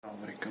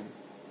السلام علیکم.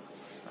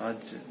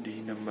 اج ڈی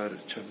نمبر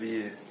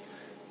 26 ہے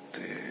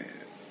تے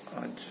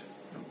اج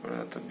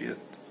بڑا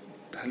طبیعت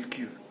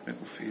ہلکی میرے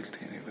کو فیل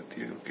تھی نہیں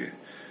پتی کیونکہ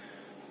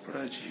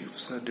بڑا عجیب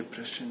سا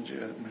ڈپریشن جو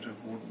میرا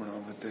موڈ بنا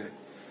ہوا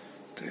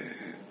تے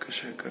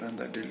کچھ کرن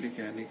دا دل ہی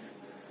کہہ نہیں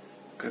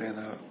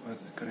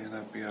کریں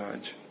دا پیا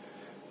اج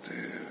تے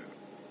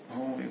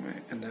ہوں میں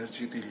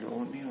انرجی دی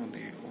لو نہیں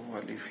ہوندی وہ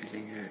والی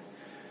فیلنگ ہے.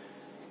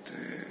 تے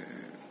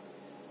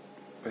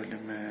پہلے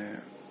میں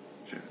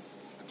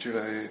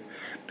جڑا ہے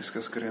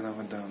ڈسکس کریں دا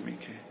بندہ ہمیں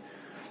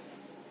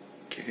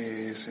کہ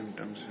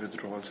سمٹمز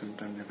ودرول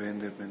سمٹمز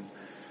ویندے پن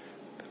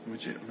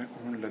مجھے میں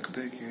کو ہوں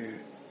لگتا ہے کہ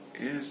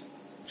یہ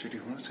جڑی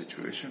ہوں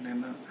سچویشن ہے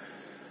نا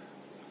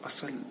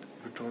اصل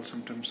ودرول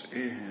سمٹمز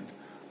اے ہیں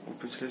وہ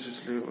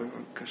پچھلے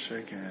کشا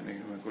ہے کہ نہیں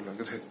میرے کو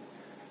لگتا ہے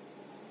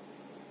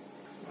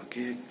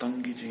باقی ایک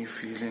تنگی جی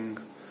فیلنگ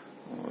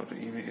اور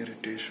میں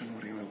اریٹیشن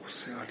اور میں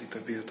غصے والی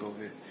طبیعت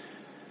ہوگی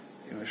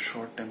میں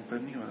شارٹ ٹیمپر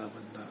نہیں ہوتا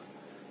بندہ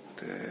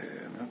تے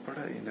میں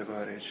پڑھا اندے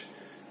بارے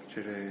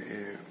جڑے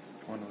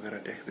فون وغیرہ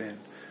دیکھتے ہیں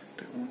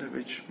تے اندے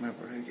وچ میں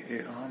پڑھا کہ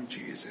یہ عام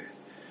چیز ہے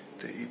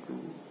تے یہ کو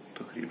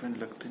تقریباً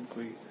لگتے ہیں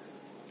کوئی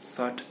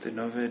 60 تے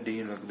 90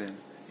 دن لگتے ہیں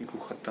یہ کو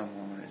ختم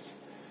ہونے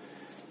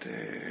تے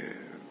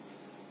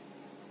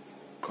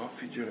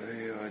کافی جڑا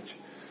ہے آج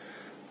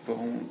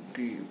بہت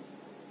ہی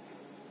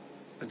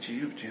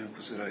عجیب جہاں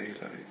گزرائی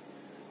لائے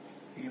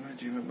یہ میں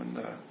جی میں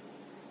بندہ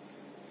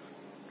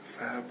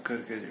فیب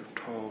کر کے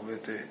اٹھا ہوئے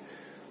تے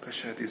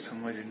کشاید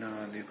سمجھ نہ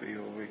آتی پئی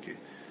ہوئے کہ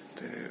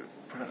تے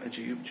بڑا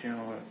عجیب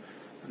جہاں اور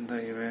بندہ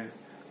یہ میں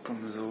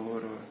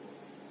کمزور اور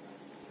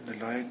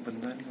نالائق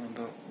بندہ نہیں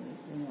ہوتا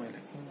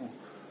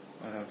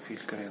والا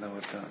فیل کرے دا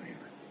ہوتا ہمیں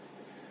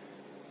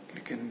میں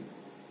لیکن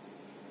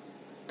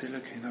دل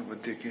کہنا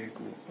بدے کہ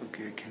کو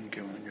اگے گھن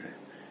کے منجڑے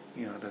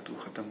یہ عادت تو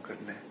ختم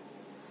کرنے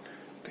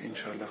تو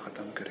انشاءاللہ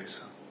ختم کرے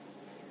سا.